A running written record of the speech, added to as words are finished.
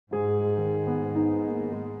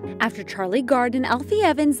After Charlie Gard and Alfie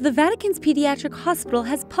Evans, the Vatican's pediatric hospital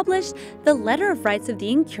has published the Letter of Rights of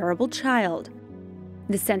the Incurable Child.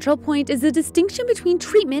 The central point is the distinction between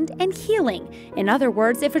treatment and healing. In other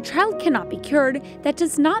words, if a child cannot be cured, that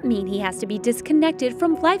does not mean he has to be disconnected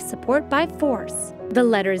from life support by force. The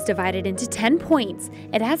letter is divided into 10 points.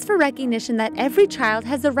 It asks for recognition that every child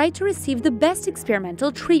has the right to receive the best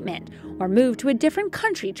experimental treatment, or move to a different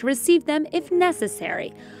country to receive them if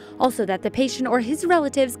necessary. Also that the patient or his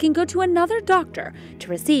relatives can go to another doctor to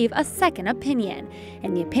receive a second opinion,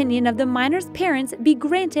 and the opinion of the minor's parents be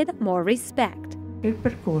granted more respect.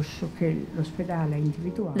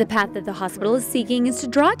 The path that the hospital is seeking is to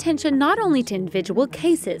draw attention not only to individual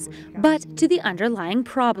cases, but to the underlying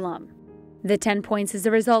problem. The 10 points is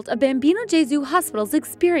the result of Bambino Gesù Hospital's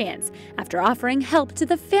experience after offering help to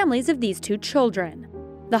the families of these two children.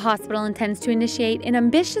 The hospital intends to initiate an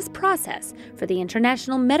ambitious process for the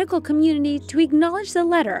international medical community to acknowledge the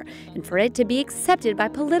letter and for it to be accepted by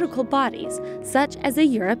political bodies, such as the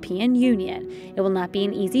European Union. It will not be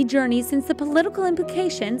an easy journey since the political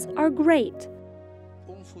implications are great.